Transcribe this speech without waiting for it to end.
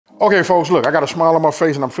Okay, folks, look, I got a smile on my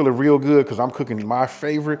face and I'm feeling real good because I'm cooking my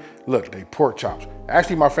favorite. Look, they pork chops.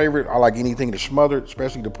 Actually, my favorite, I like anything that's smothered,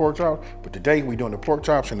 especially the pork chops. But today we're doing the pork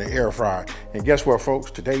chops in the air fryer. And guess what,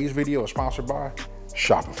 folks? Today's video is sponsored by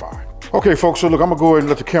Shopify. Okay, folks, so look, I'm gonna go ahead and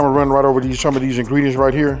let the camera run right over some of these ingredients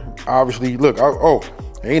right here. Obviously, look,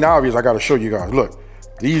 it ain't obvious, I gotta show you guys. Look,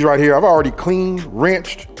 these right here, I've already cleaned,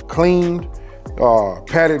 rinsed, cleaned,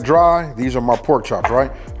 patted dry. These are my pork chops,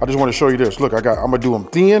 right? I just want to show you this. Look, I'm gonna do them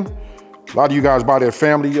thin. A lot of you guys buy that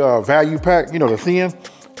family value pack, you know, the thin,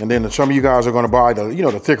 and then some of you guys are gonna buy the, you know,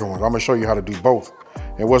 the thicker ones. I'm gonna show you how to do both.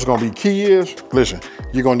 And what's gonna be key is, listen,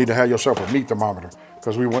 you're gonna need to have yourself a meat thermometer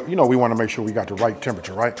because we want to make sure we got the right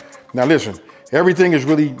temperature, right? Now listen, everything is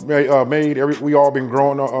really we all been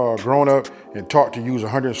grown up and taught to use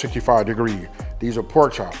 165 degrees. These are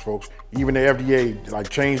pork chops, folks. Even the FDA like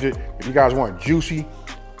changed it. If you guys want juicy,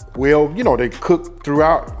 well, you know, they cook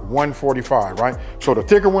throughout 145, right? So the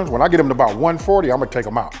thicker ones, when I get them to about 140, I'm gonna take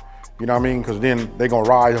them out. You know what I mean? Because then they're gonna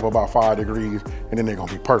rise up about 5 degrees and then they're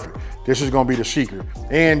gonna be perfect. This is gonna be the secret.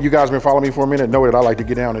 And you guys been following me for a minute, know that I like to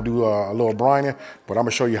get down and do a little brining, but I'm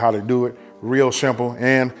gonna show you how to do it. Real simple.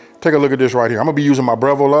 And take a look at this right here. I'm gonna be using my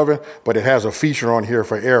Breville oven, but it has a feature on here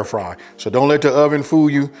for air fry. So don't let the oven fool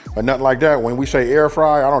you or nothing like that. When we say air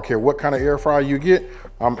fry, I don't care what kind of air fry you get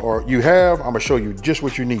or you have, I'm gonna show you just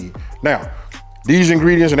what you need. Now, these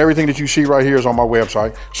ingredients and everything that you see right here is on my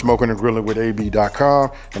website,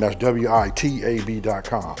 smokinandgrillin.ab.com, and that's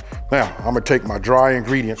WITAB.com. Now, I'm gonna take my dry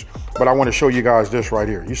ingredients, but I wanna show you guys this right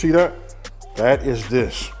here. You see that? That is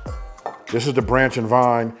this. This is the Branch and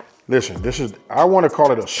Vine. Listen, I wanna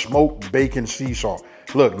call it a smoked bacon sea salt.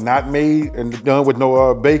 Look, not made and done with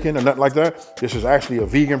no bacon or nothing like that. This is actually a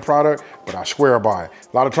vegan product, but I swear by it.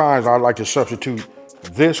 A lot of times I like to substitute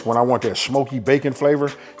this when I want that smoky bacon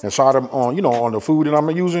flavor inside of on the food that I'm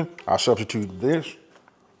using. I substitute this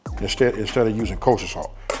instead of using kosher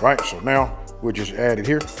salt, right? So now we'll just add it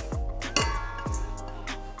here.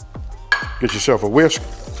 Get yourself a whisk,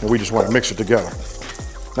 and we just want to mix it together.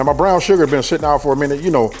 Now my brown sugar has been sitting out for a minute. You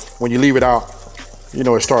know, when you leave it out, you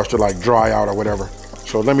know, it starts to like dry out or whatever.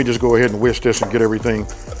 So let me just go ahead and whisk this and get everything,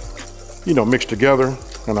 you know, mixed together,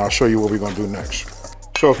 and I'll show you what we're gonna do next.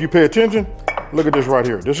 So if you pay attention, look at this right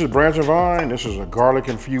here. This is Branch and Vine. This is a garlic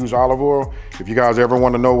infused olive oil. If you guys ever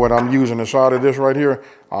want to know what I'm using inside of this right here,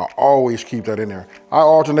 I always keep that in there. I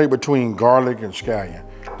alternate between garlic and scallion.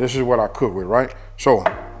 This is what I cook with, right? So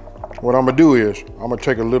what I'm gonna do is I'm gonna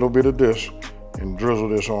take a little bit of this and drizzle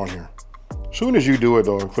this on here. As soon as you do it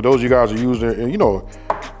though, for those of you guys who use it, you know,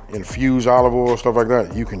 infused olive oil, stuff like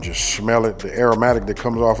that, you can just smell it. The aromatic that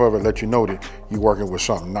comes off of it let you know that you're working with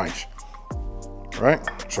something nice, right?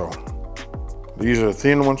 So these are the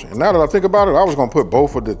thin ones. And now that I think about it, I was gonna put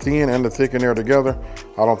both of the thin and the thick in there together.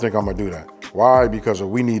 I don't think I'm gonna do that. Why? Because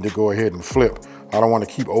we need to go ahead and flip. I don't wanna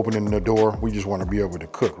keep opening the door. We just wanna be able to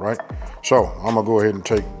cook, right? So I'm gonna go ahead and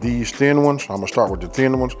take these thin ones. I'm gonna start with the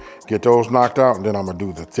thin ones, get those knocked out, and then I'm gonna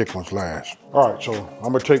do the thick ones last. All right, so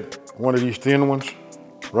I'm gonna take one of these thin ones,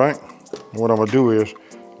 right? And what I'm gonna do is,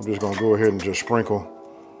 I'm just gonna go ahead and just sprinkle,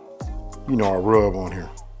 you know, a rub on here.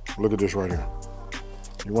 Look at this right here.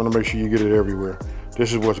 You want to make sure you get it everywhere.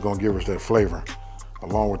 This is what's going to give us that flavor,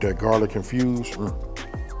 along with that garlic infused. All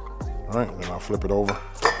right, then I'll flip it over,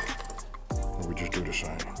 and we just do the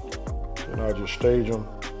same. Then I just stage them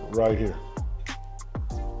right here.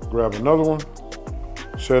 Grab another one,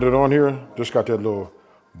 set it on here. Just got that little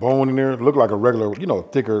bone in there. Look like a regular, you know,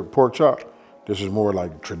 thicker pork chop. This is more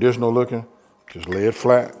like traditional looking. Just lay it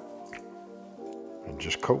flat and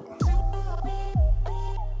just coat.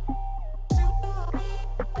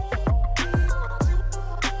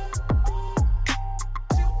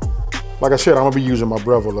 Like I said, I'm gonna be using my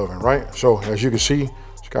Breville oven, right? So as you can see,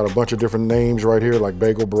 it's got a bunch of different names right here, like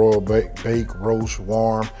bagel, broil, bake, roast,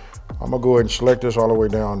 warm. I'm gonna go ahead and select this all the way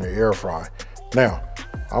down to air fry. Now,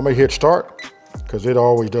 I'm gonna hit start, because it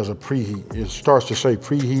always does a preheat. It starts to say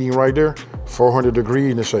preheating right there, 400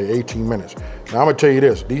 degrees, and it say 18 minutes. Now I'm gonna tell you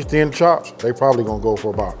this, these thin chops, they probably gonna go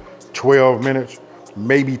for about 12 minutes,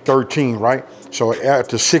 maybe 13, right? So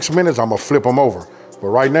after 6 minutes, I'm gonna flip them over. But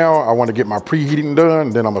right now, I want to get my preheating done,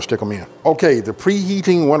 then I'm gonna stick them in. Okay, the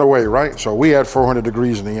preheating went away, right? So we had 400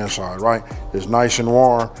 degrees in the inside, right? It's nice and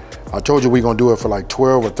warm. I told you we're gonna do it for like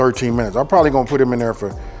 12 or 13 minutes. I'm probably gonna put them in there for,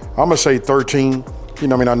 I'm gonna say 13. You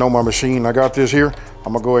know what I mean? I know my machine, I got this here.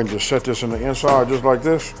 I'm gonna go ahead and just set this in the inside just like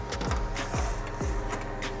this.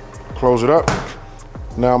 Close it up.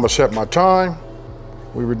 Now I'm gonna set my time.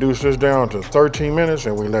 We reduce this down to 13 minutes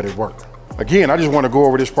and we let it work. Again, I just wanna go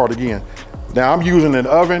over this part again. Now I'm using an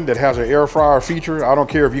oven that has an air fryer feature. I don't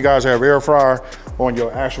care if you guys have air fryer on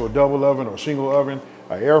your actual double oven or single oven.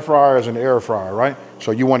 An air fryer is an air fryer, right?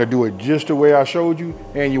 So you want to do it just the way I showed you,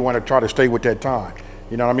 and you want to try to stay with that time.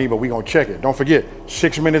 You know what I mean? But we're gonna check it. Don't forget,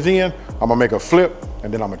 6 minutes in, I'm gonna make a flip,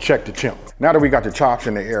 and then I'm gonna check the temp. Now that we got the chops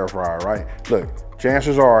in the air fryer, right? Look,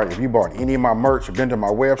 chances are, if you bought any of my merch or been to my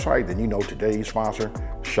website, then you know today's sponsor,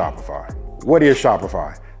 Shopify. What is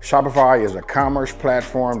Shopify? Shopify is a commerce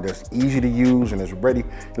platform that's easy to use and it's ready.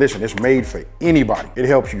 Listen, it's made for anybody. It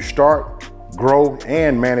helps you start, grow,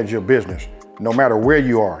 and manage your business. No matter where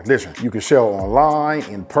you are, listen, you can sell online,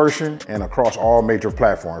 in person, and across all major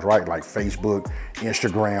platforms, right? Like Facebook,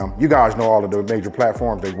 Instagram. You guys know all of the major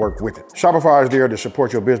platforms, they work with it. Shopify is there to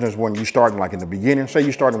support your business when you're starting like in the beginning. Say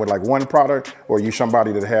you're starting with like one product, or you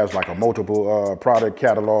somebody that has like a multiple product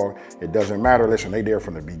catalog. It doesn't matter. Listen, they there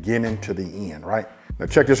from the beginning to the end, right? Now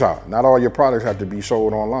check this out. Not all your products have to be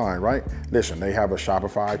sold online, right? Listen, they have a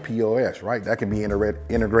Shopify POS, right? That can be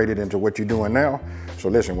integrated into what you're doing now. So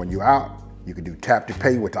listen, when you're out, you can do tap to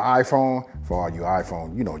pay with the iPhone for all you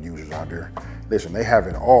iPhone, users out there. Listen, they have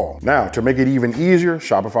it all. Now, to make it even easier,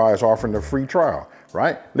 Shopify is offering a free trial,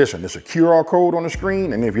 right? Listen, there's a QR code on the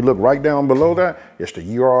screen, and if you look right down below that, it's the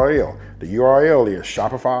URL. The URL is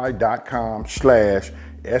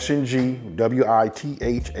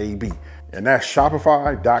shopify.com/SNGWITHAB. And that's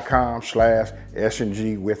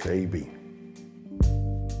shopify.com/SNGWithAB.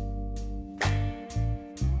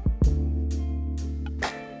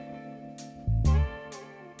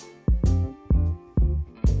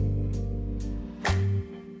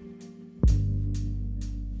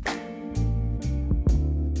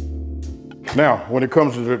 Now, when it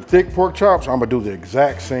comes to the thick pork chops, I'm gonna do the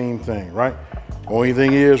exact same thing, right? Only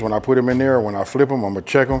thing is, when I put them in there, when I flip them, I'm gonna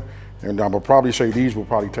check them, and I'm gonna probably say these will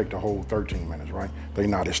probably take the whole 13 minutes, right? They're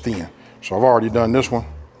not as thin. So I've already done this one.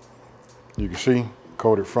 You can see,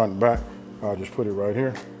 coated front and back. I'll just put it right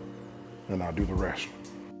here, and I'll do the rest.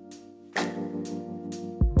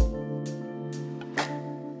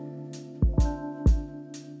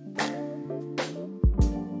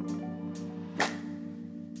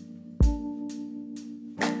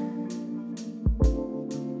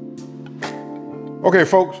 Okay,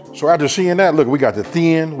 folks, so after seeing that, look, we got the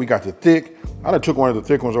thin, we got the thick. I done took one of the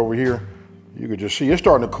thick ones over here. You could just see, it's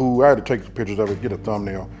starting to cool. I had to take some pictures of it, get a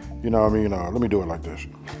thumbnail. You know what I mean? Let me do it like this.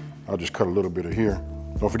 I'll just cut a little bit of here.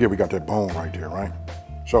 Don't forget we got that bone right there, right?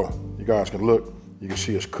 So, you guys can look, you can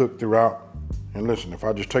see it's cooked throughout. And listen, if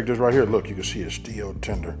I just take this right here, look, you can see it's still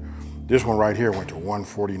tender. This one right here went to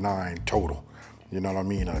 149 total. You know what I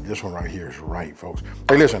mean? This one right here is right, folks.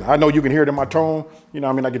 Hey, listen, I know you can hear it in my tone. You know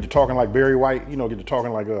what I mean? I get to talking like Barry White, get to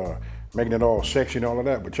talking like making it all sexy and all of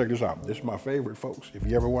that. But check this out. This is my favorite, folks. If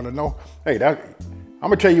you ever want to know, hey, I'm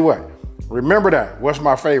going to tell you what. Remember that. What's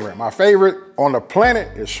my favorite? My favorite on the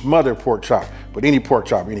planet is smothered pork chop. But any pork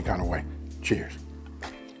chop, any kind of way. Cheers.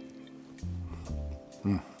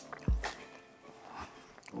 Now,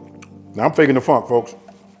 I'm faking the funk, folks.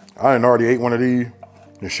 I done already ate one of these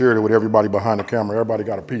and shared it with everybody behind the camera. Everybody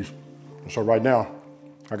got a piece. And so right now,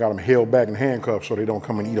 I got them held back in handcuffs so they don't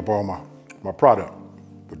come and eat up all my product.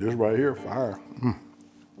 But this right here, fire.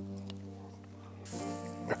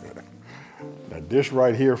 Now this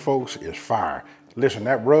right here, folks, is fire. Listen,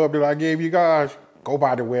 that rub that I gave you guys, go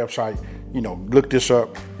by the website, look this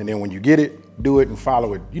up, and then when you get it, do it and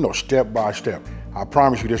follow it, step by step. I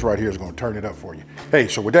promise you this right here is gonna turn it up for you. Hey,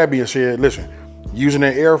 so with that being said, listen, using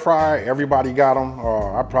an air fryer, everybody got them.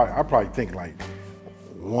 I probably think like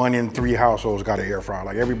 1 in 3 households got an air fryer.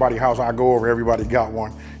 Like everybody house I go over, everybody got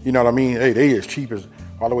one. You know what I mean? Hey, they as cheap as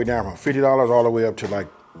all the way down from $50 all the way up to like,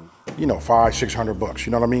 $500-600.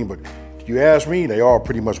 You know what I mean? But if you ask me, they all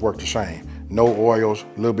pretty much work the same. No oils,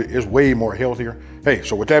 a little bit, it's way more healthier. Hey,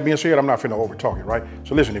 so with that being said, I'm not finna over talk it, right?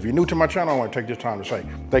 So listen, if you're new to my channel, I wanna take this time to say,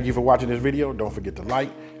 thank you for watching this video. Don't forget to like,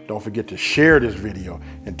 don't forget to share this video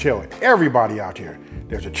and tell everybody out there,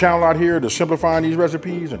 there's a channel out here that's simplifying these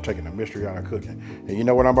recipes and taking the mystery out of cooking. And you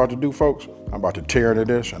know what I'm about to do, folks? I'm about to tear into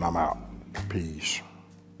this and I'm out. Peace.